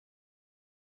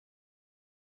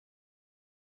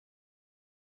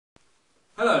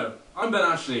Hello, I'm Ben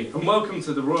Ashley and welcome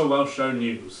to the Royal Welsh Show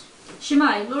News.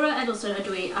 Shemai, Laura Edelson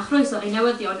ydw I, a chroeso I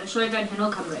newyddion y Sioefen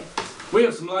Hynol Cymru. We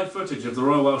have some live footage of the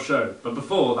Royal Welsh Show, but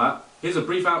before that, here's a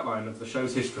brief outline of the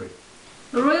show's history.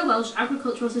 The Royal Welsh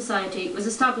Agricultural Society was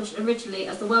established originally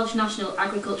as the Welsh National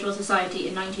Agricultural Society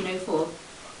in 1904.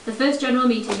 The first general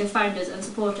meeting of founders and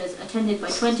supporters, attended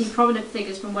by 20 prominent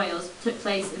figures from Wales, took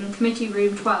place in Committee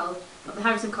Room 12 of the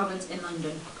House of Commons in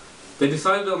London. They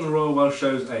decided on the Royal Welsh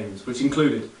Show's aims, which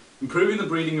included improving the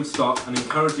breeding of stock and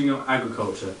encouraging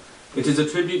agriculture. It is a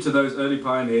tribute to those early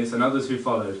pioneers and others who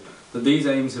followed that these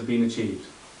aims have been achieved.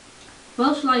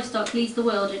 Welsh livestock leads the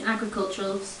world in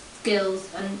agricultural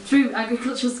skills, and through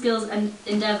agricultural skills and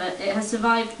endeavour, it has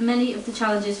survived many of the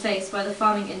challenges faced by the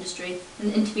farming industry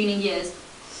in the intervening years,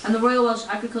 and the Royal Welsh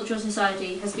Agricultural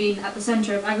Society has been at the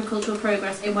centre of agricultural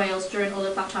progress in Wales during all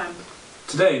of that time.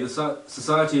 Today, the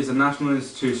Society is a national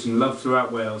institution loved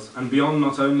throughout Wales and beyond,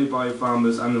 not only by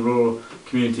farmers and the rural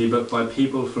community, but by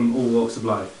people from all walks of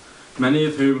life, many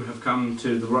of whom have come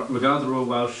to regard the Royal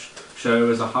Welsh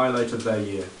Show as a highlight of their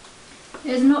year. It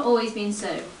has not always been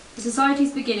so. The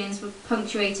Society's beginnings were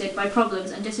punctuated by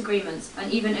problems and disagreements,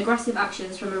 and even aggressive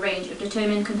actions from a range of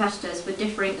determined competitors with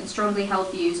differing and strongly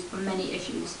held views on many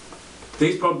issues.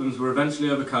 These problems were eventually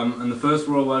overcome, and the first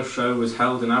Royal Welsh Show was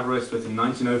held in Aberystwyth in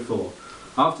 1904.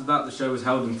 After that, the show was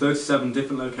held in 37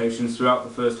 different locations throughout the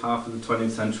first half of the 20th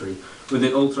century, with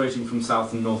it alterating from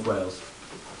South and North Wales.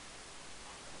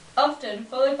 Often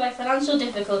followed by financial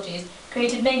difficulties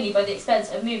created mainly by the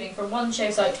expense of moving from one show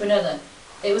site to another.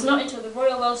 It was not until the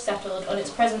Royal Welsh settled on its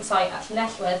present site at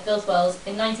Lletchwedd, Builth Wells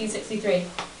in 1963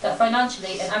 that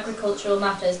financially and agricultural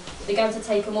matters began to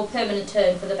take a more permanent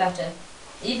turn for the better.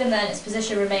 Even then, its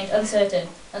position remained uncertain,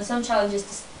 and some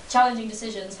challenging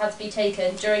decisions had to be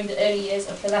taken during the early years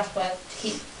of Lletchwedd to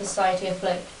keep the society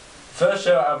afloat. The first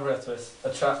show at Aberystwyth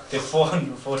attracted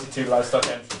 442 livestock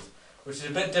entries, which is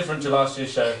a bit different to last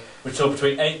year's show, which saw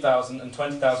between 8,000 and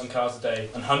 20,000 cars a day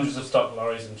and hundreds of stock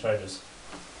lorries and trailers.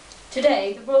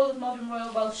 Today, the role of modern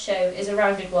Royal Welsh Show is a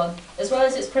rounded one, as well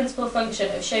as its principal function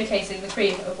of showcasing the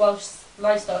cream of Welsh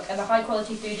livestock and the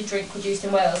high-quality food and drink produced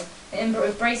in Wales. It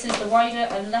embraces the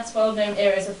wider and less well-known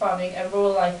areas of farming and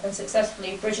rural life and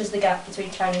successfully bridges the gap between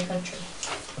town and country.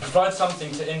 It provides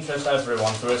something to interest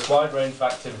everyone through its wide range of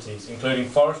activities, including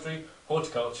forestry,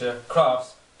 horticulture,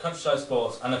 crafts, countryside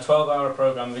sports, and a 12-hour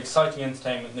programme of exciting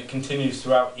entertainment that continues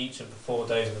throughout each of the 4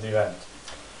 days of the event.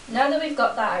 Now that we've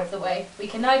got that out of the way, we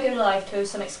can now go live to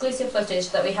some exclusive footage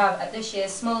that we have at this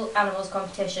year's Small Animals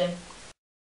competition.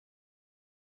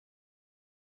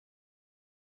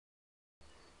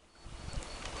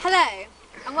 Hello,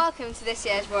 and welcome to this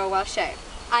year's Royal Welsh Show.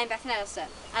 I'm Beth Nelson,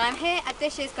 and I'm here at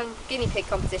this year's guinea pig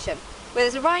competition, where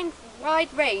there's a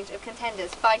wide range of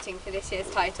contenders fighting for this year's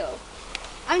title.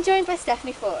 I'm joined by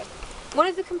Stephanie Ford, one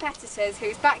of the competitors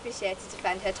who's back this year to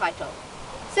defend her title.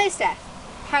 So Steph,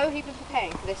 how have you been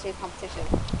preparing for this year's competition?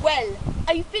 Well,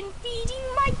 I've been feeding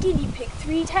my guinea pig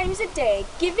 3 times a day,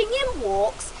 giving him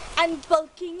walks and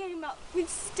bulking him up with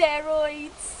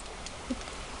steroids.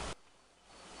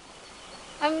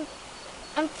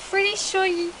 I'm pretty sure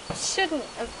you shouldn't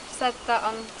have said that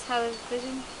on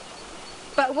television,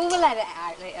 but we'll edit it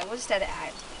out later. We'll just edit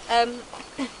it out.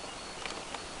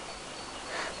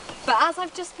 But as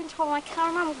I've just been told, I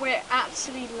can't remember we're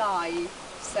actually live,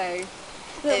 so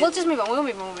we'll just move on. We'll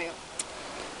move on.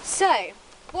 So,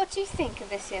 what do you think of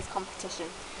this year's competition?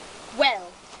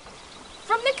 Well,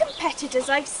 from the competitors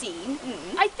I've seen,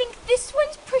 I think this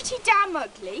one's pretty damn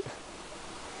ugly.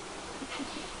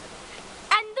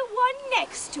 And the one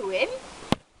next to him,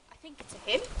 I think it's a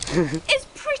him, is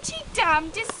pretty damn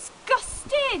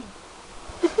disgusting.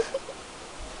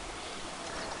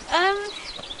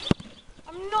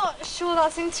 I'm not sure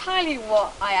that's entirely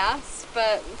what I asked,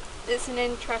 but it's an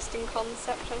interesting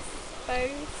concept, I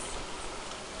suppose.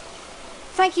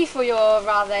 Thank you for your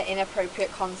rather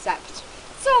inappropriate concept.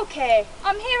 It's okay.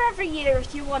 I'm here every year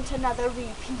if you want another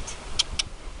repeat.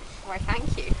 Why,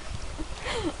 thank you.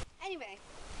 Anyway,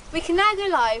 we can now go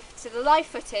live to the live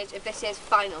footage of this year's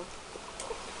final.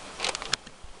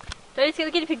 Ready to get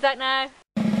the guinea pigs out now?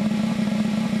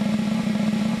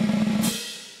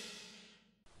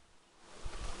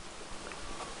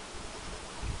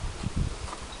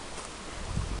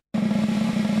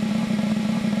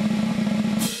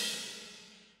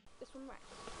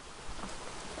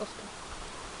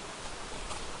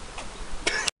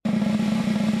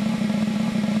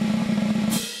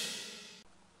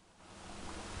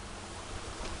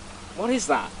 What is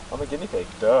that? I'm a guinea pig,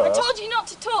 duh. I told you not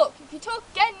to talk. If you talk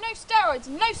again, no steroids.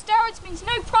 And no steroids means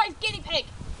no prize guinea pig.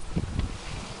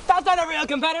 That's not a real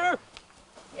competitor!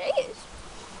 Yeah, he is.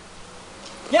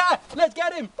 Yeah, let's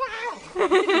get him!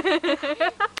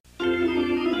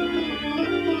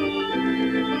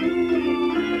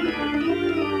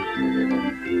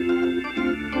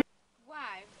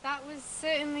 Wow, that was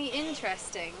certainly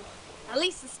interesting. At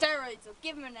least the steroids will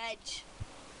give him an edge.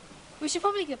 We should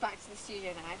probably get back to the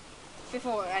studio now,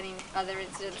 before any other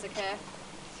incidents occur.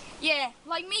 Yeah,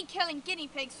 like me killing guinea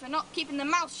pigs for not keeping their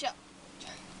mouths shut.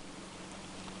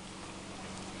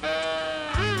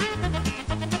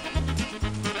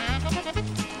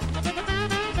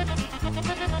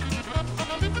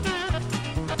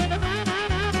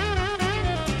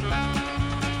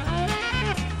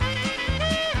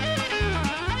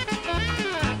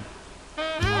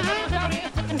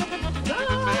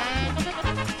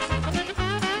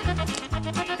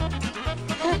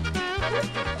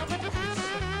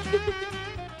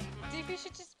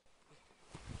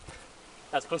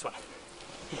 That's a close one.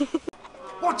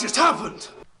 What just happened?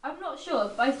 I'm not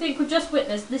sure, but I think we've just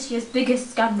witnessed this year's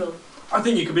biggest scandal. I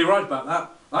think you could be right about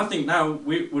that. I think now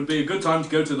would be a good time to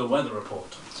go to the weather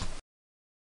report.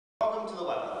 Welcome to the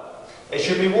weather. It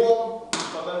should be warm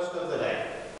for most of the day.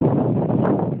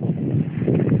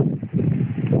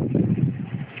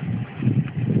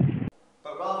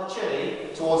 But rather chilly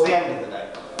towards the end of the day.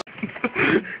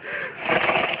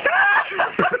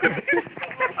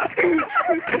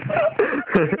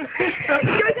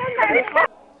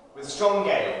 With strong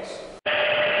gales.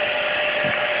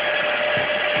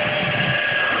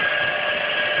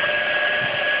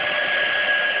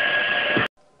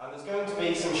 And there's going to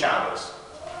be some showers.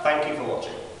 Thank you for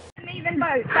watching. Leave them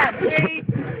both. 3,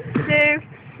 2,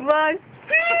 1.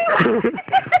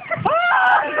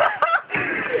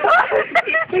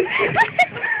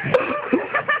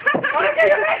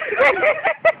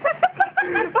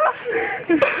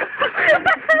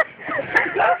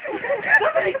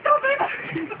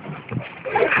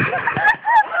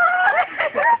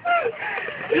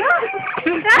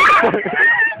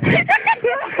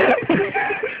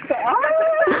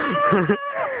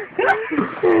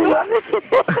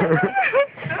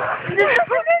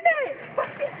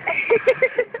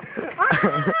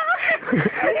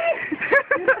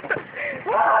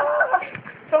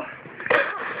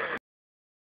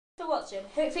 For watching,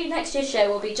 hopefully next year's show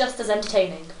will be just as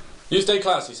entertaining. You stay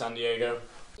classy, San Diego.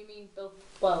 You mean Bill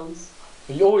Wells?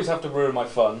 You always have to ruin my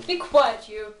fun. Be quiet,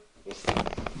 you.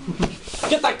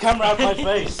 Get that camera out of my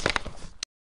face!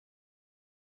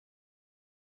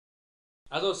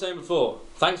 As I was saying before,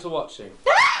 thanks for watching.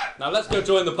 Now let's go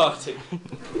join the party.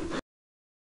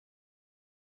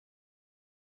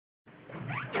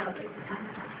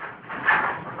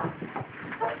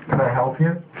 Can I help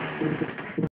you?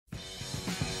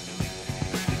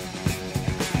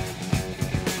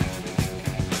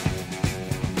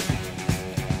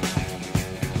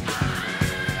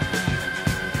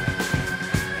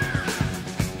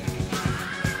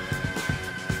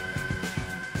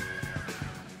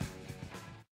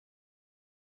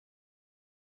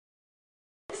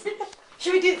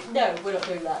 Should we do... No, we're not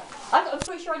doing that. I'm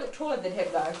pretty sure I look taller than him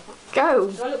now. Go!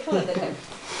 Do I look taller than him?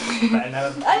 Better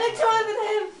now. I look taller than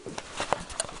him!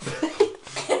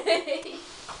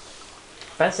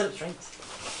 Ben, sit up straight.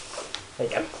 There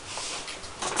you go.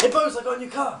 Hey, Bose, I got a new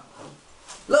car.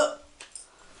 Look.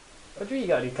 What do you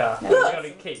got a new car? You got a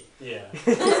new key? Yeah.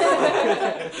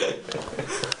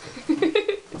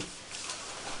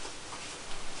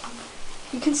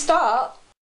 You can start.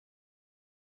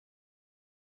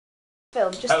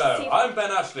 Film just to Hello, see if I'm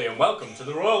Ben Ashley and welcome to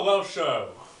the Royal Welsh Show.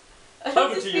 I Over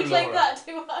don't to you, speak like Laura. that,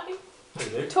 do I?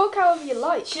 Really? talk however you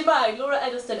like. Shemai, Laura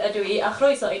Eddleston ydw i, a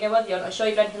chroeso i newyddion o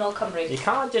sioe Frenhinol Cymru. You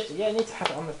can't just, you need to have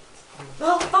it on the...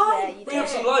 Well, fine! you We have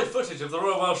some live footage of the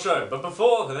Royal Welsh Show, but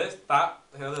before this,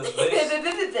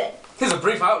 here's a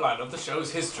brief outline of the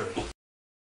show's history.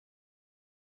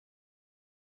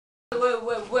 Whoa,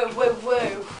 whoa, whoa, whoa,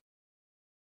 whoa.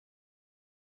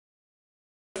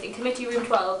 In Committee Room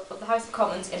 12 of the House of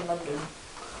Commons in London.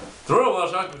 The Royal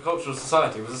Welsh Agricultural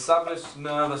Society was established...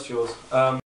 No, that's yours.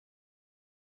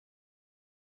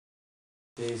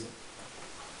 These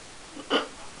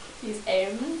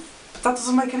M's. That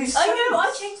doesn't make any sense. I know,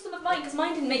 I changed some of mine because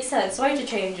mine didn't make sense, so I had to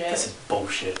change it. This is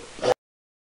bullshit.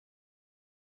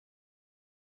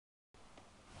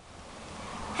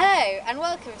 Hello and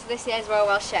welcome to this year's Royal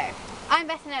Welsh Show. I'm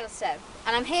Bethan Eddleston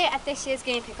and I'm here at this year's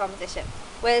guinea pig competition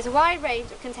where there's a wide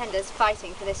range of contenders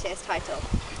fighting for this year's title.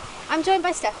 I'm joined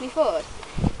by Stephanie Ford,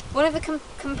 one of the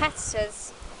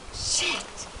competitors...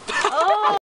 Shit!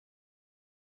 Oh!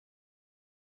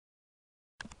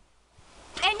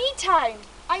 Anytime.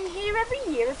 I'm here every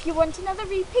year if you want another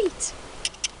repeat.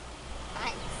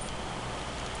 Thanks.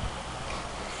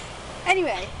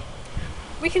 Anyway,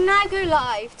 We can now go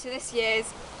live to this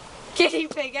year's guinea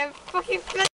pig and fucking...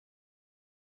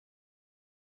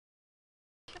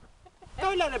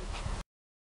 Don't let him.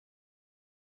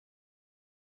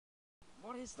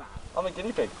 What is that? I'm a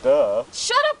guinea pig, duh.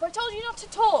 Shut up! I told you not to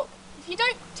talk.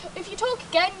 If you talk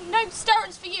again, no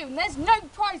stirrings for you, and there's no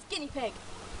prize guinea pig.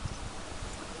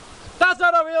 That's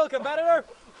not a real competitor!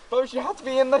 But you have to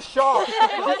be in the shop.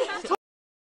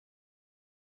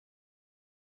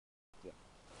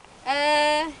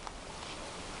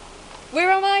 Where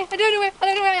am I? I don't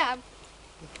know where I am.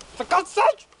 For God's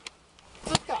sake!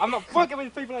 I'm not fucking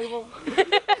with people anymore.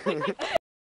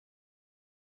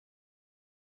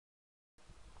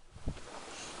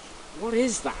 What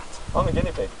is that? I'm a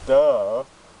guinea pig, duh.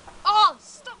 Oh,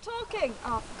 stop talking!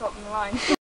 Oh, I've forgotten the line.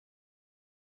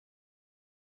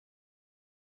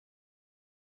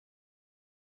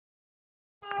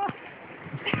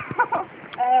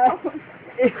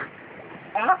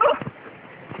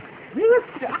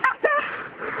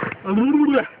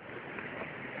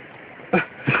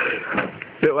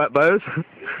 Bit wet, Bose.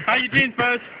 How you doing,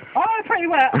 Buzz? Oh, pretty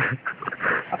wet.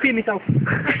 I peed myself.